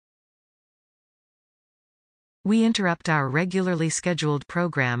We interrupt our regularly scheduled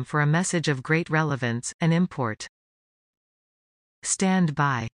program for a message of great relevance and import. Stand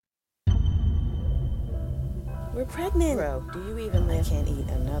by. We're pregnant. Bro, do you even live? I can't eat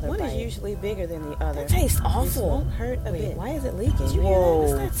another One bite. is usually bigger than the other. That tastes awful. This won't hurt a bit. Why is it leaking? Did you Whoa,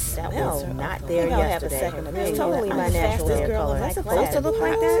 hear that? What's that That smell? was not Awful. there Maybe I'll have a yesterday. second It's opinion. totally I'm my the natural fastest hair girl color. in my It's class. supposed to look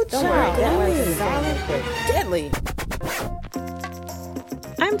like that? Don't worry, that one's Deadly.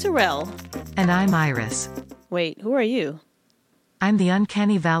 I'm Terrell. And I'm Iris. Wait, who are you? I'm the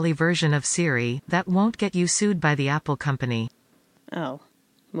Uncanny Valley version of Siri that won't get you sued by the Apple company. Oh,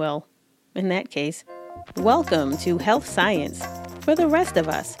 well, in that case, welcome to Health Science for the Rest of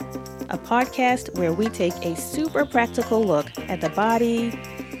Us, a podcast where we take a super practical look at the body,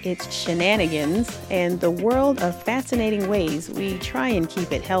 its shenanigans, and the world of fascinating ways we try and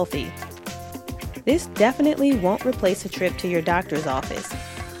keep it healthy. This definitely won't replace a trip to your doctor's office,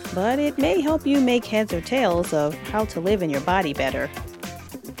 but it may help you make heads or tails of how to live in your body better.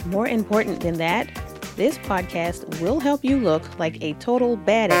 More important than that, this podcast will help you look like a total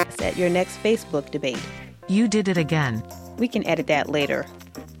badass at your next Facebook debate. You did it again. We can edit that later.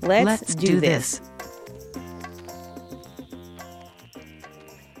 Let's do this.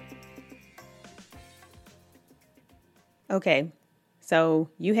 Okay, so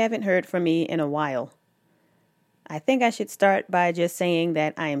you haven't heard from me in a while. I think I should start by just saying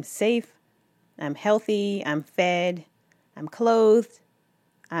that I am safe, I'm healthy, I'm fed, I'm clothed,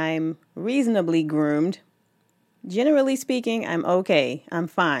 I'm reasonably groomed. Generally speaking, I'm okay, I'm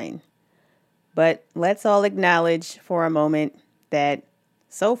fine. But let's all acknowledge for a moment that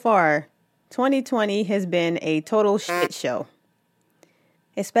so far, 2020 has been a total shit show.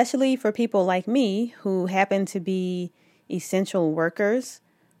 Especially for people like me who happen to be essential workers,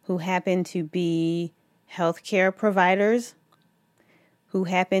 who happen to be healthcare providers, who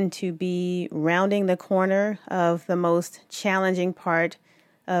happen to be rounding the corner of the most challenging part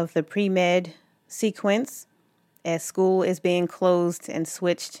of the pre-med sequence as school is being closed and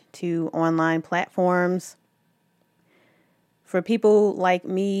switched to online platforms. For people like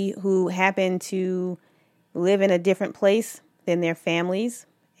me who happen to live in a different place than their families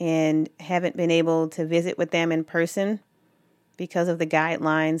and haven't been able to visit with them in person because of the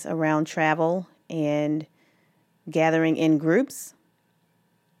guidelines around travel and gathering in groups.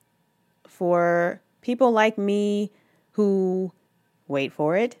 For people like me who, wait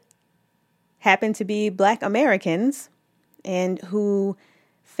for it, happen to be Black Americans and who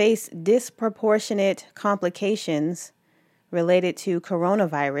face disproportionate complications related to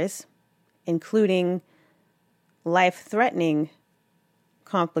coronavirus, including life-threatening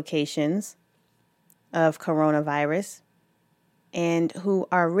complications of coronavirus, and who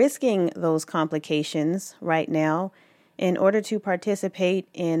are risking those complications right now in order to participate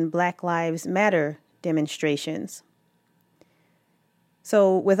in Black Lives Matter demonstrations.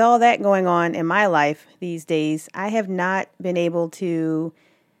 So with all that going on in my life these days, I have not been able to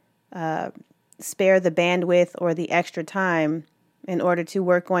spare the bandwidth or the extra time in order to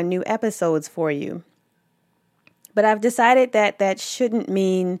work on new episodes for you. But I've decided that that shouldn't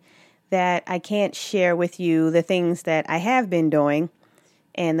mean that I can't share with you the things that I have been doing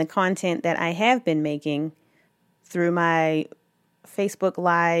and the content that I have been making through my Facebook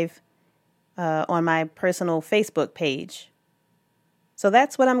Live on my personal Facebook page. So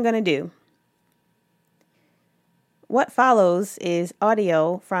that's what I'm going to do. What follows is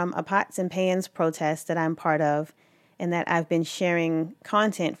audio from a Pots and Pans protest that I'm part of and that I've been sharing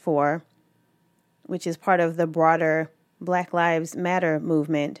content for, which is part of the broader Black Lives Matter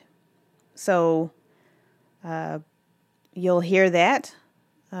movement. So you'll hear that.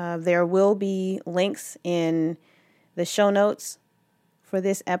 There will be links in the show notes for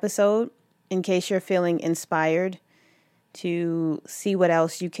this episode in case you're feeling inspired to see what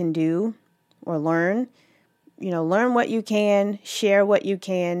else you can do or learn. Learn what you can, share what you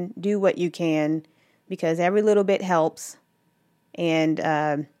can, do what you can, because every little bit helps. And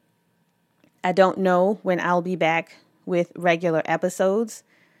I don't know when I'll be back with regular episodes.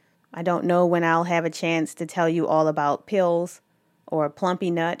 I don't know when I'll have a chance to tell you all about pills or a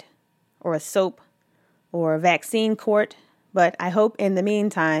plumpy nut or a soap or a vaccine court, but I hope in the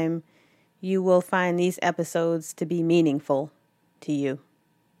meantime you will find these episodes to be meaningful to you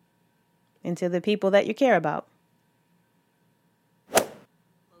and to the people that you care about. Close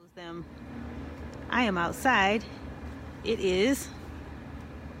them. I am outside. It is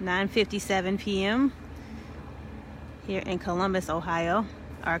 9:57 p.m. here in Columbus, Ohio.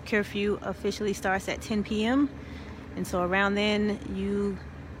 Our curfew officially starts at 10 p.m. And so around then you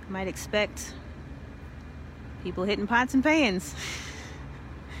might expect people hitting pots and pans.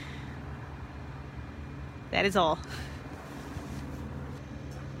 That is all.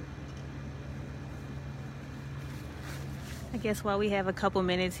 I guess while we have a couple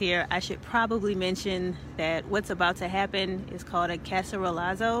minutes here, I should probably mention that what's about to happen is called a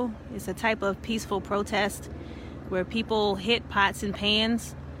cacerolazo. It's a type of peaceful protest where people hit pots and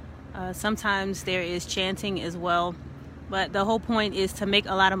pans. Sometimes there is chanting as well, but the whole point is to make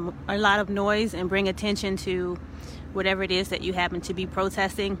a lot of noise and bring attention to whatever it is that you happen to be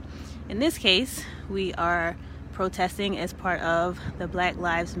protesting. In this case, we are protesting as part of the Black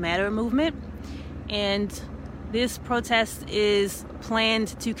Lives Matter movement, and this protest is planned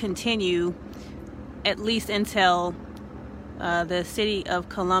to continue at least until the city of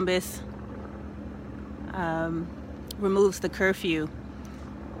Columbus removes the curfew.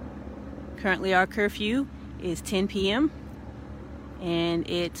 Currently our curfew is 10 p.m. and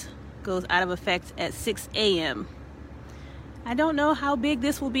it goes out of effect at 6 a.m. I don't know how big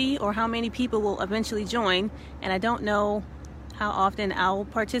this will be or how many people will eventually join, and I don't know how often I'll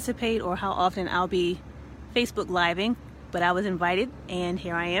participate or how often I'll be Facebook living, but I was invited and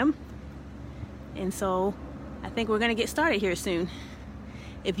here I am. And so I think we're going to get started here soon.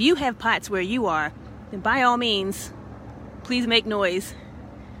 If you have pots where you are, then by all means, please make noise.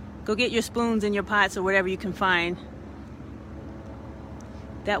 Go get your spoons and your pots or whatever you can find.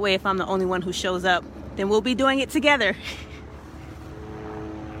 That way, if I'm the only one who shows up, then we'll be doing it together.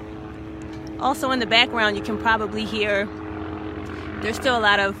 Also in the background, you can probably hear there's still a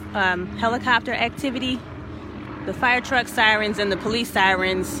lot of helicopter activity. The fire truck sirens and the police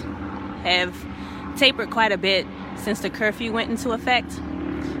sirens have tapered quite a bit since the curfew went into effect.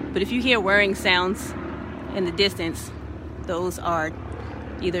 But if you hear whirring sounds in the distance, those are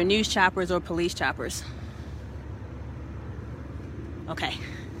either news choppers or police choppers. Okay.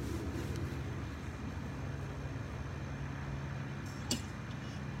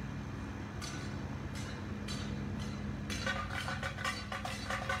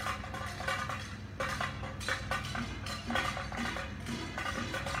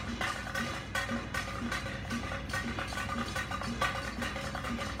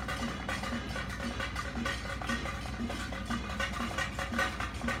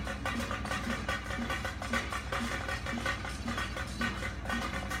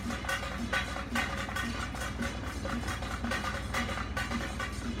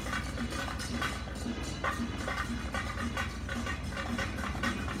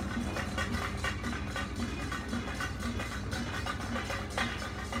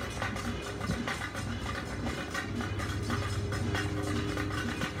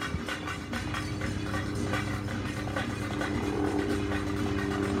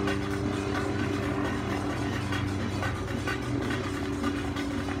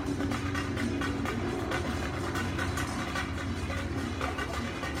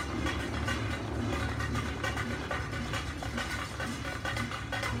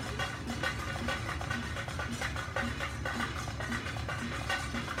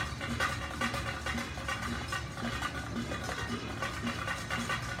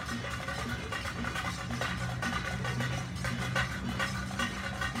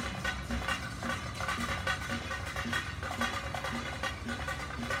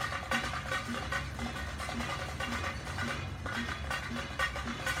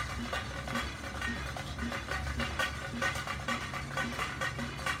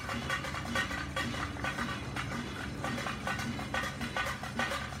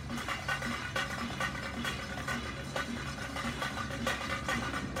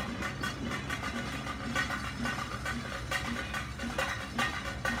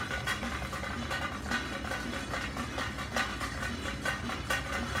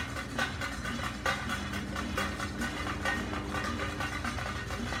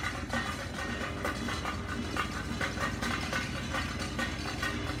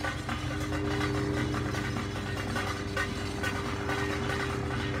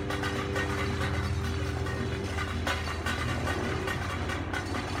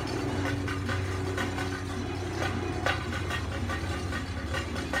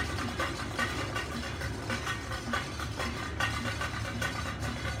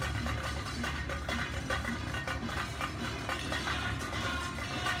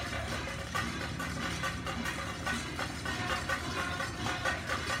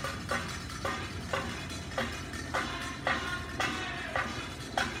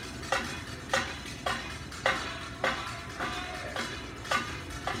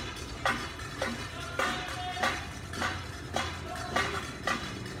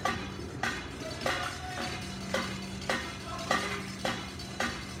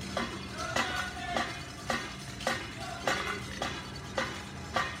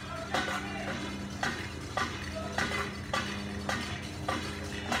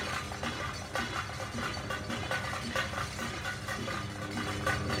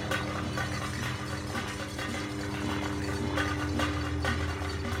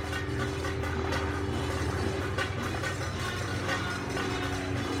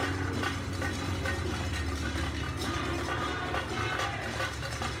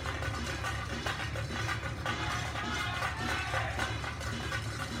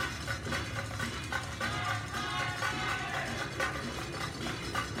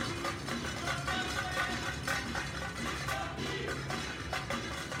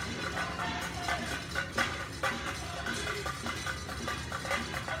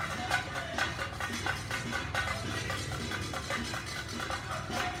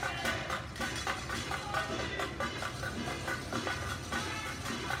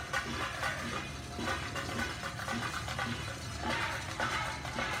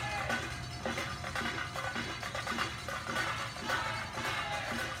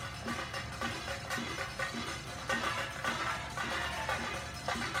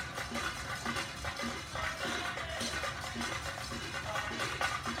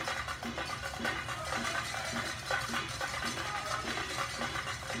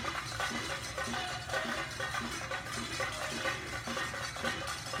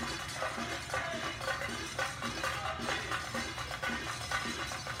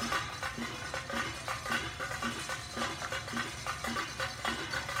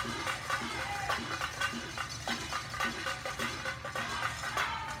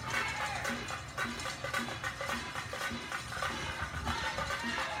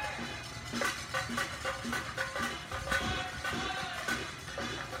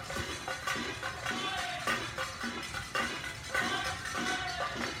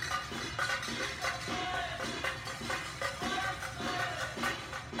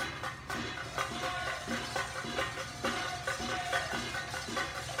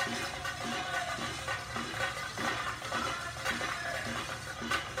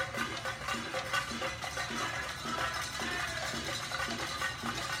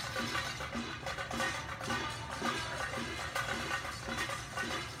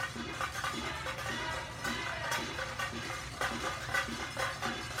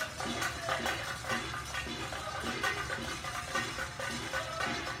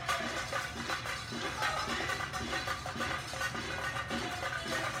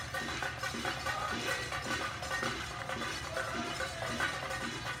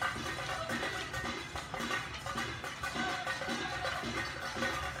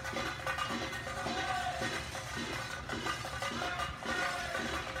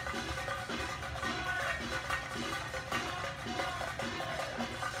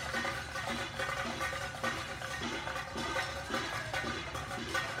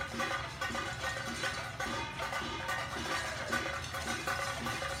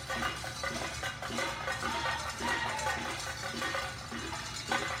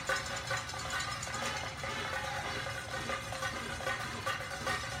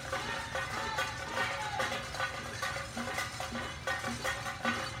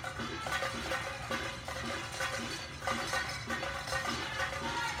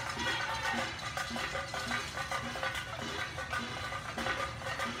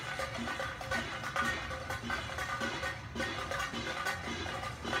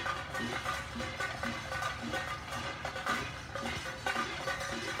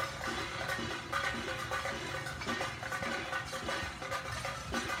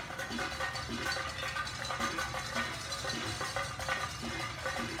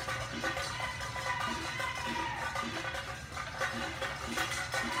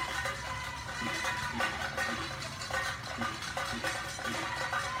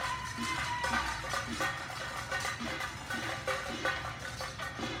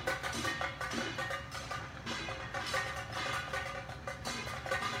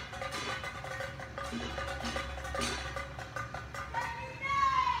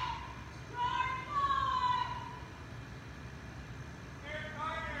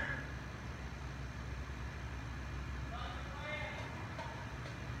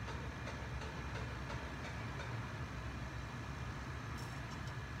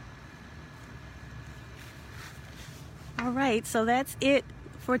 All right, so that's it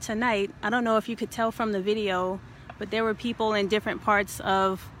for tonight. I don't know if you could tell from the video, but there were people in different parts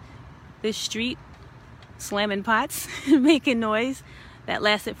of this street slamming pots, making noise. That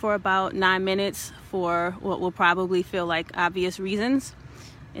lasted for about 9 minutes for what will probably feel like obvious reasons.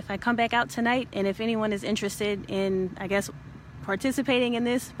 If I come back out tonight, and if anyone is interested in, I guess, participating in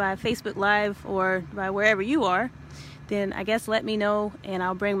this by Facebook Live or by wherever you are, then I guess let me know, and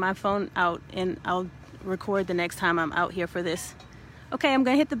I'll bring my phone out and I'll record the next time I'm out here for this. Okay, I'm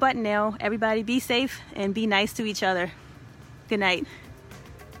gonna hit the button now. Everybody be safe and be nice to each other. Good night.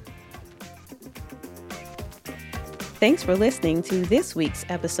 Thanks for listening to this week's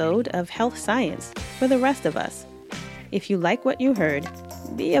episode of Health Science for the Rest of Us. If you like what you heard,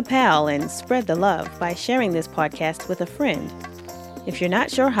 be a pal and spread the love by sharing this podcast with a friend. If you're not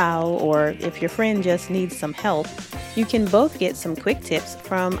sure how, or if your friend just needs some help, you can both get some quick tips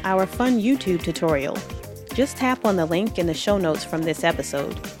from our fun YouTube tutorial. Just tap on the link in the show notes from this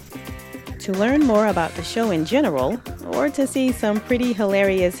episode. To learn more about the show in general, or to see some pretty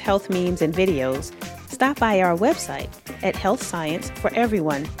hilarious health memes and videos, stop by our website at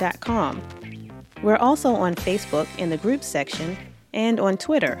healthscienceforeveryone.com. We're also on Facebook in the groups section and on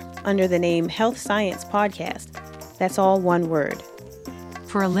Twitter under the name Health Science Podcast. That's all one word.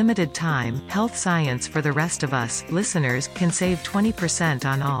 For a limited time, Health Science for the Rest of Us listeners can save 20%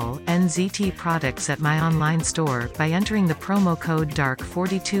 on all NZT products at my online store by entering the promo code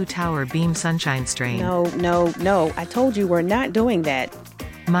DARK42 Tower Beam Sunshine Strain. No. I told you we're not doing that.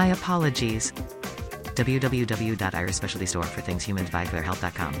 My apologies. www.iris Specialty Store for things humans buy for their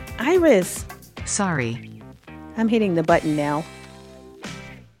health.com. Iris! Sorry. I'm hitting the button now.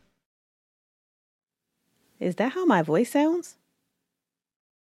 Is that how my voice sounds?